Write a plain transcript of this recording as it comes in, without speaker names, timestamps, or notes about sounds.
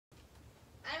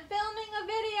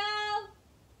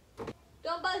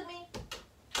Don't bug me.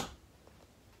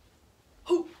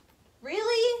 Oh,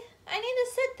 really? I need to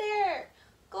sit there.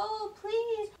 Go,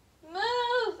 please.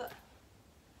 Move.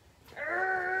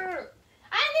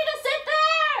 I need to sit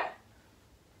there.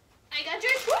 I got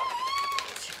your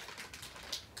switch.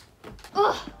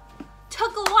 Ugh,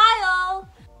 took a while.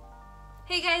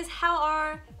 Hey guys, how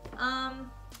are?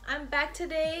 I'm back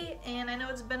today, and I know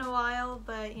it's been a while,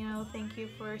 but you know, thank you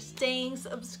for staying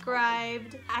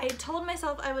subscribed. I told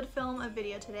myself I would film a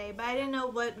video today, but I didn't know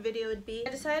what video it would be. I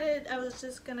decided I was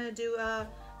just gonna do a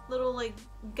little like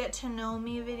get to know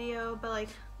me video, but like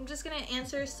I'm just gonna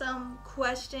answer some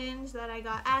questions that I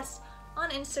got asked on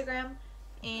Instagram,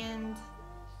 and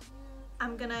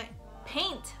I'm gonna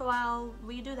paint while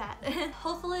we do that.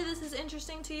 Hopefully this is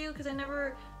interesting to you because I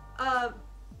never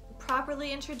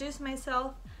properly introduced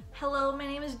myself. Hello, my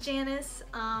name is Janice.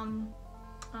 I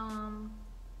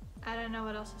don't know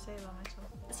what else to say about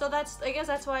myself. So I guess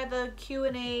that's why the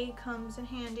Q&A comes in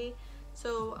handy.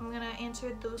 So I'm gonna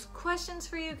answer those questions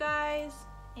for you guys,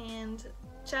 and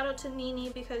shout out to Nini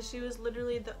because she was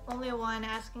literally the only one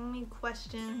asking me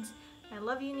questions. I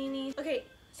love you, Nini. Okay,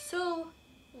 so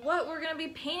what we're gonna be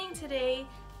painting today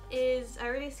is, I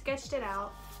already sketched it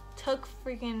out. Took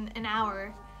freaking an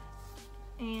hour.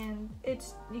 And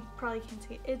it's, you probably can't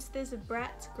see it, it's this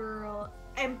bratz girl.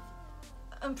 I'm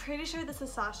pretty sure this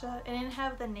is Sasha. I didn't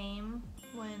have the name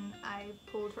when I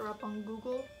pulled her up on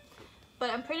Google, but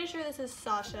I'm pretty sure this is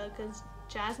Sasha because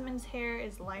Jasmine's hair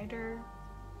is lighter.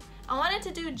 I wanted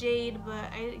to do Jade,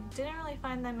 but I didn't really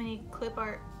find that many clip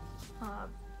art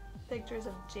pictures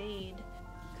of Jade,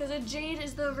 because Jade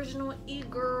is the original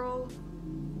e-girl.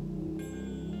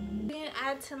 I'm gonna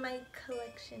add to my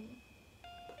collection.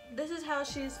 This is how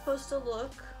she's supposed to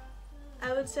look.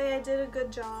 I would say I did a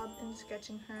good job in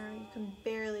sketching her. You can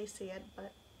barely see it,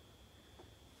 but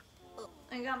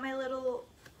I got my little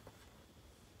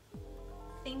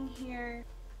thing here,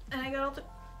 and I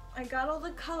got all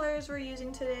the colors we're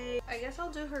using today. I guess I'll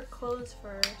do her clothes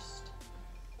first.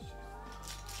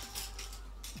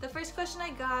 The first question I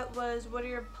got was, what are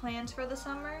your plans for the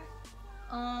summer?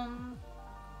 I'm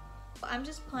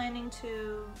just planning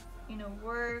to, you know,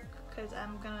 work, because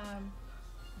I'm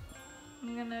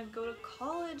gonna go to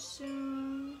college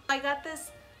soon. I got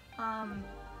this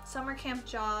summer camp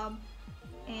job,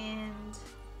 and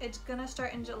it's gonna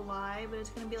start in July, but it's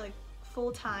gonna be like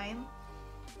full-time,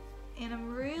 and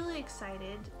I'm really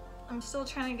excited. I'm still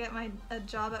trying to get a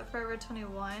job at Forever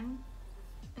 21.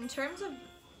 In terms of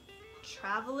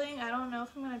traveling, I don't know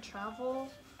if I'm gonna travel.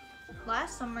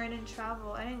 Last summer I didn't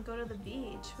travel. I didn't go to the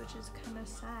beach, which is kind of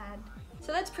sad.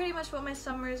 So that's pretty much what my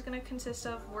summer is going to consist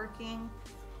of, working,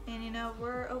 and you know,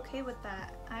 we're okay with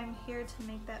that. I'm here to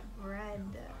make that bread.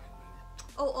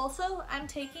 Oh, also, I'm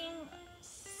taking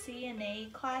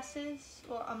CNA classes.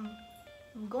 Well, I'm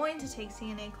going to take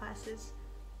CNA classes.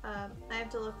 I have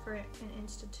to look for an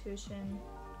institution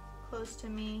close to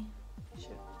me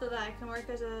so that I can work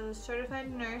as a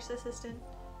certified nurse assistant.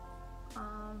 So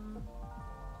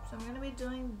I'm going to be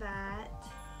doing that.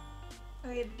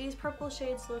 Okay, these purple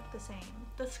shades look the same.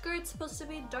 The skirt's supposed to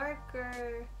be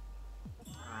darker.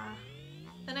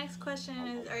 The next question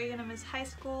is, are you gonna miss high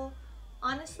school?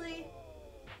 Honestly,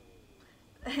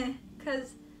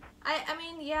 because I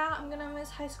mean, yeah, I'm gonna miss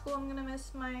high school. I'm gonna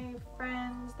miss my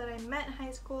friends that I met in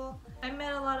high school. I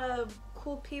met a lot of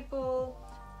cool people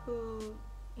who,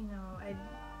 you know,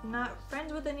 I'm not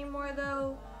friends with anymore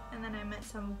though. And then I met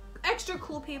some extra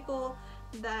cool people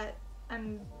that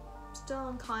I'm still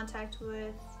in contact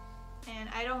with, and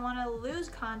I don't want to lose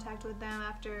contact with them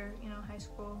after, you know, high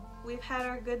school. We've had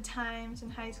our good times in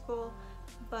high school,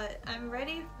 but I'm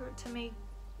ready to make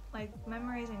like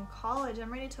memories in college.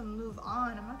 I'm ready to move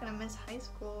on. I'm not gonna miss high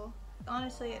school.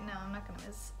 Honestly, no, I'm not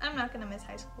gonna miss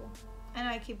high school. I know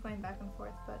I keep going back and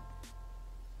forth, but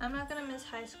I'm not gonna miss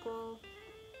high school.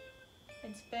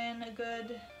 It's been a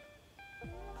good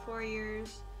 4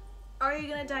 years. Are you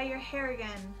gonna dye your hair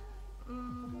again?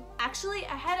 Actually,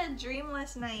 I had a dream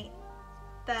last night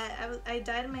that I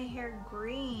dyed my hair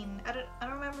green. I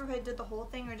don't remember if I did the whole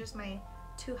thing or just my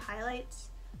 2 highlights,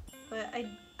 but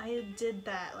I did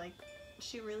that. Like,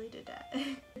 she really did that.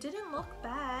 It didn't look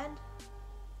bad,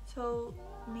 so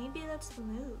maybe that's the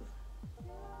move.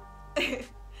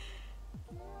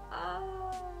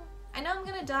 I know I'm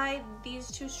gonna dye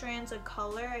these 2 strands a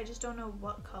color. I just don't know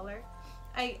what color.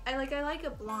 I like a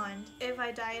blonde. If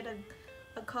I dye it a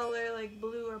color like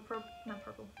blue or purple, not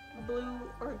purple, blue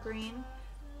or green,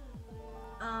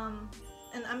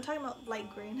 and I'm talking about light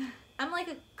green. I'm like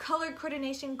a color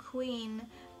coordination queen.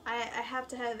 I have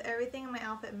to have everything in my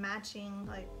outfit matching,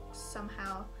 like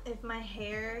somehow. If my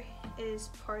hair is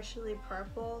partially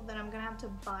purple, then I'm gonna have to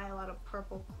buy a lot of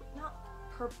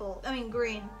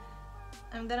green.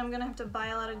 And then I'm gonna have to buy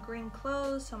a lot of green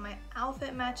clothes so my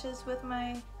outfit matches with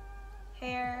my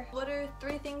hair. What are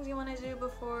 3 things you want to do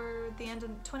before the end of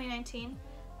 2019?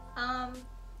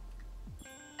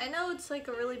 I know it's like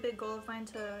a really big goal of mine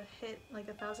to hit like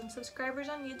 1,000 subscribers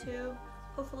on YouTube.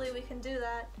 Hopefully we can do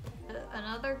that.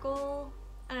 Another goal,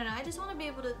 I don't know, I just want to be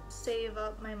able to save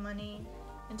up my money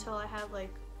until I have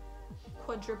like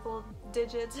quadruple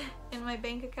digits in my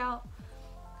bank account,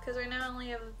 because right now I only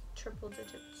have triple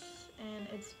digits and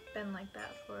it's been like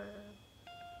that for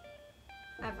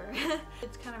ever.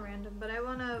 It's kind of random, but I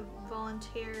want to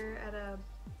volunteer at a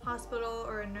hospital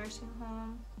or a nursing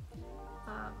home.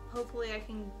 Hopefully I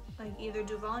can like either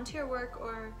do volunteer work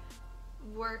or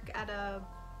work at a,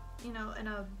 you know, in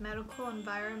a medical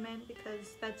environment,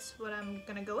 because that's what I'm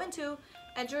gonna go into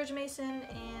at George Mason.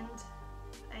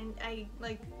 And I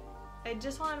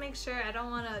just want to make sure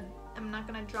I'm not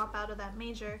gonna drop out of that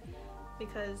major,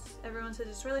 because everyone says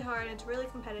it's really hard, it's really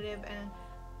competitive, and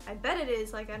I bet it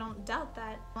is. Like, I don't doubt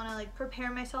that. I want to like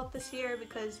prepare myself this year,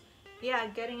 because yeah,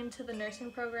 getting into the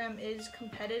nursing program is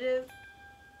competitive,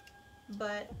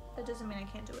 but that doesn't mean I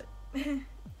can't do it.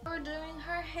 We're doing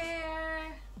her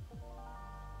hair.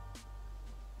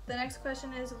 The next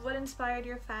question is, what inspired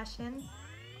your fashion?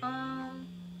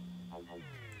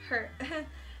 Her.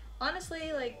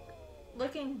 Honestly, like,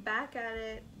 looking back at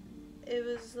it, it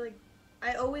was like,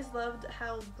 I always loved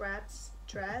how Bratz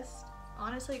dressed.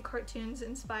 Honestly, cartoons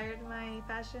inspired my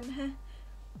fashion.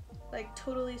 Like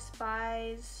Totally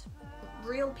Spies,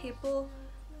 real people.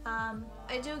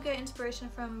 I do get inspiration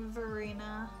from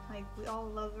Verena. Like, we all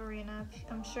love Verena.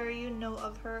 I'm sure you know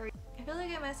of her. I feel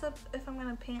like I mess up if I'm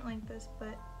gonna paint like this,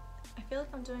 but I feel like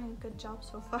I'm doing a good job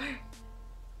so far.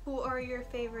 Who are your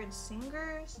favorite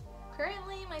singers?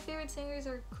 Currently, my favorite singers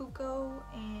are Kuko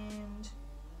and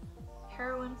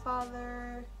Heroin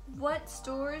Father. What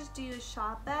stores do you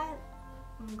shop at?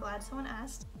 I'm glad someone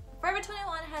asked. Forever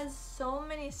 21 has so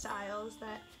many styles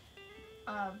that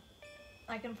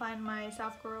I can find my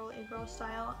soft girl, a-girl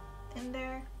style in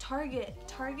there. Target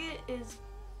is,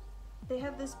 they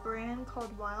have this brand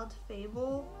called Wild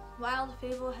Fable. Wild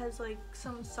Fable has like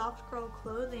some soft girl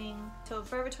clothing. So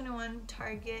Forever 21,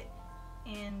 Target,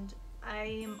 and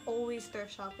I am always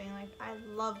thrift shopping. Like, I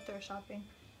love thrift shopping.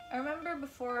 I remember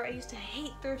before I used to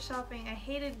hate thrift shopping. I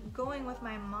hated going with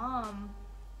my mom.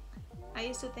 I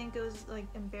used to think it was like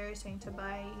embarrassing to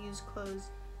buy used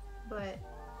clothes, but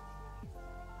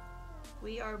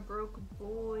we are broke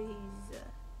boys.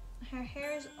 Her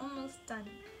hair is almost done.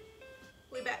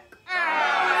 We back.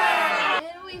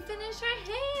 And we finished her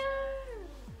hair.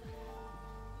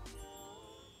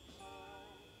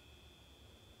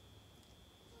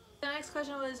 The next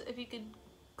question was, if you could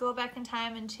go back in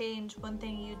time and change one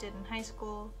thing you did in high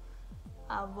school,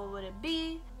 what would it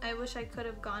be? I wish I could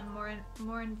have gone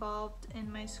more involved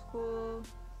in my school,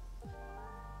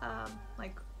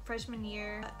 like freshman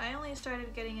year. I only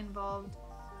started getting involved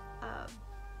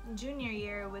junior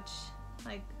year, which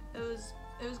like it was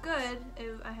good.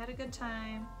 I had a good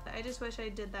time. I just wish I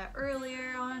did that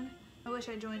earlier on. I wish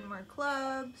I joined more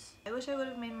clubs. I wish I would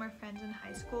have made more friends in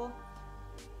high school,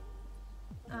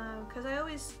 because I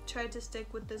always tried to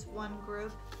stick with this one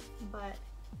group, but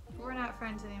we're not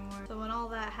friends anymore. So when all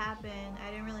that happened, I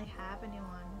didn't really have anyone.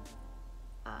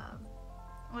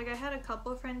 Like, I had a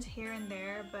couple friends here and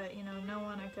there, but you know, no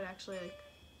one I could actually like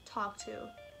talk to.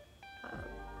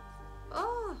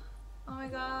 Oh my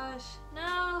gosh,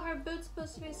 no, her boot's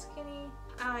supposed to be skinny.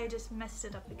 Oh, I just messed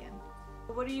it up again.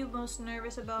 What are you most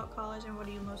nervous about college, and what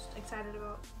are you most excited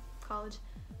about college?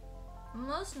 I'm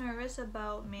most nervous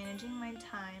about managing my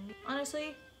time.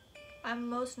 Honestly, I'm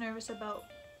most nervous about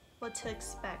what to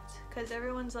expect, because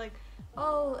everyone's like,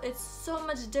 oh, it's so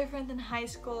much different than high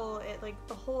school. It like,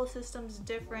 the whole system's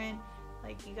different.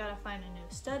 Like, you gotta find a new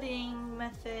studying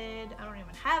method. I don't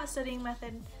even have a studying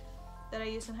method that I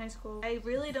used in high school. I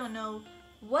really don't know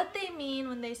what they mean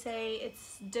when they say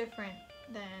it's different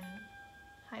than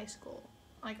high school.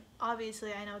 Like,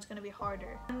 obviously I know it's gonna be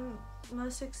harder. I'm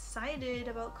most excited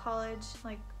about college,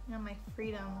 like, you know, my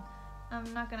freedom.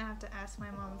 I'm not gonna have to ask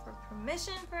my mom for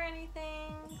permission for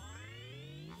anything.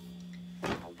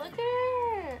 Look at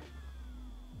her!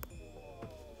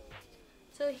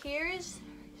 So here's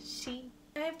she.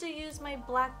 I have to use my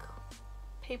black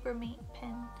paper mate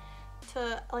pen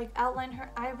to like outline her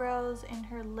eyebrows and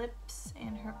her lips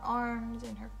and her arms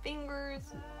and her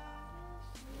fingers.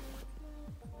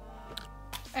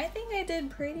 I think I did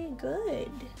pretty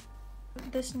good.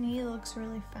 This knee looks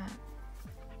really fat.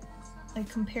 like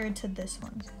compared to this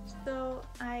one. So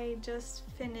I just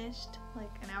finished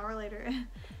like an hour later.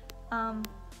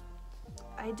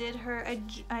 I did her,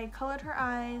 I colored her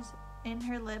eyes and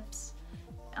her lips,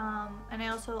 and I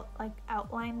also like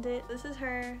outlined it. This is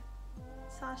her,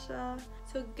 Sasha.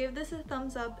 So give this a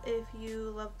thumbs up if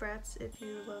you love Bratz, if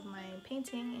you love my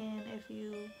painting, and if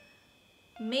you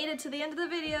made it to the end of the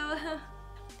video.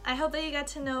 I hope that you got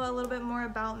to know a little bit more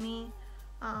about me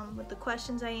with the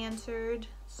questions I answered,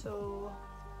 so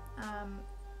I'm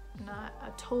not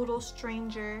a total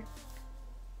stranger.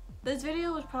 This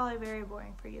video was probably very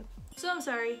boring for you, so I'm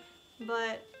sorry,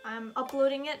 but I'm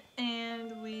uploading it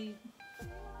and we're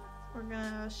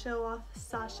gonna show off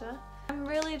Sasha. I'm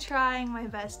really trying my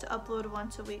best to upload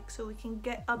once a week so we can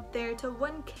get up there to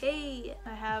 1K.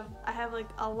 I have like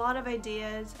a lot of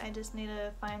ideas. I just need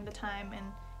to find the time, and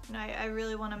you know, I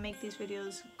really want to make these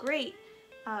videos great.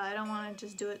 I don't want to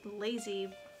just do it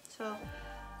lazy. So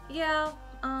yeah,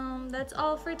 that's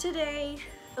all for today.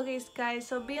 Okay guys,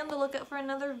 so be on the lookout for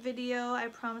another video. I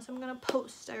promise I'm gonna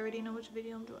post. I already know which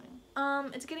video I'm doing.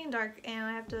 It's getting dark and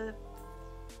I have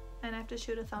to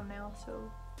shoot a thumbnail, so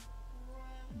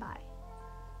bye.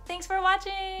 Thanks for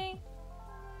watching!